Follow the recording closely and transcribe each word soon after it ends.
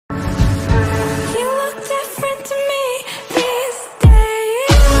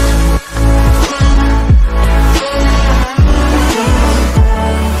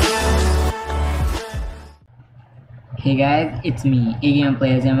Hey guys, it's me, A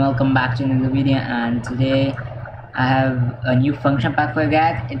Players, and welcome back to another video. And today I have a new function pack for you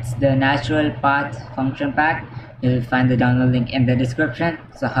guys. It's the natural path function pack. You'll find the download link in the description.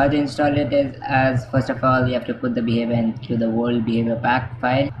 So how to install it is, as first of all, you have to put the behavior into the world behavior pack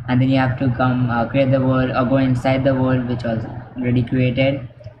file, and then you have to come create the world, or go inside the world which was already created,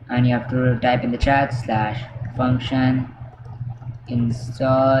 and you have to type in the chat /function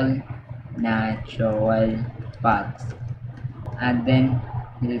install natural paths, and then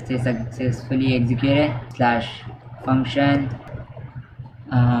it will say successfully executed /function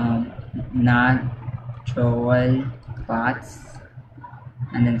natural paths,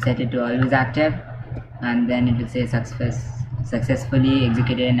 and then set it to always active, and then it will say successfully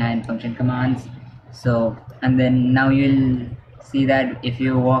executed 9 function commands. So, and then now you'll see that if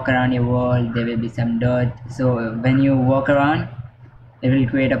you walk around your world, there will be some dirt. So when you walk around, it will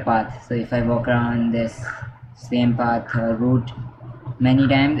create a path. So if I walk around this same path or route many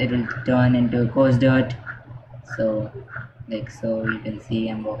times, it will turn into coarse dirt. So like so, you can see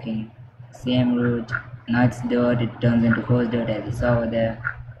I'm walking same route. Now it's dirt, it turns into coarse dirt, as you saw over there.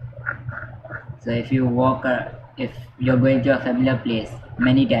 So if you walk, if you're going to a familiar place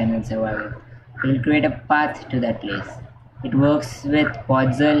many times in survival, it will create a path to that place. It works with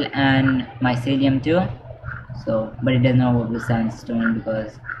Podzol and Mycelium too. So, but it does not work with sandstone,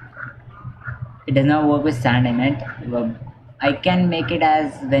 because it does not work with sand. I meant, I can make it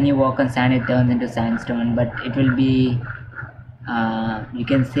as when you walk on sand it turns into sandstone, but it will be you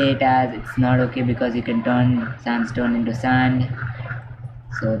can say it as it's not okay, because you can turn sandstone into sand.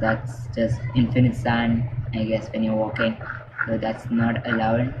 So that's just infinite sand, I guess, when you're walking. So that's not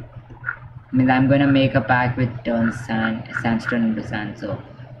allowed. I mean, I'm gonna make a pack which turns sandstone into sand, so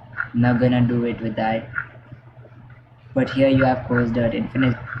I'm not gonna do it with that. But here you have coarse dirt,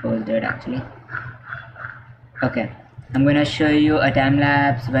 infinite coarse dirt actually. Okay, I'm gonna show you a time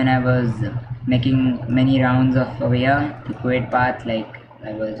lapse when I was making many rounds of over here to create paths. Like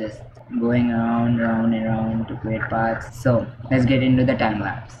I was just going around and around to create paths. So let's get into the time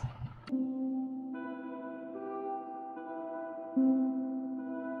lapse.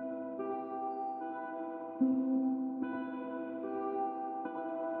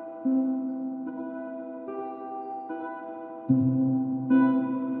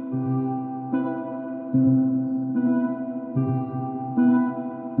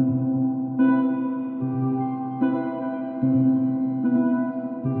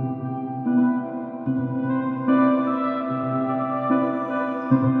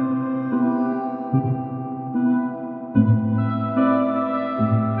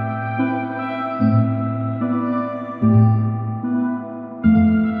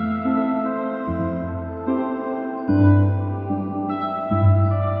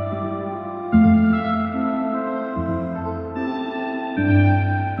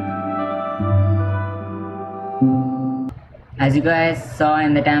 As you guys saw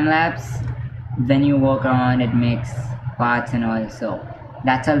in the time lapse, when you walk around it makes paths and all. So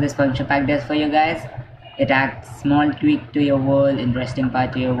that's all this function pack does for you guys. It adds small tweak to your world, interesting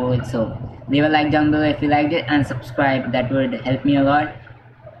part to your world. So leave a like down below if you liked it, and subscribe. That would help me a lot.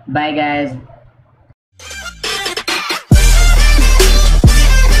 Bye guys.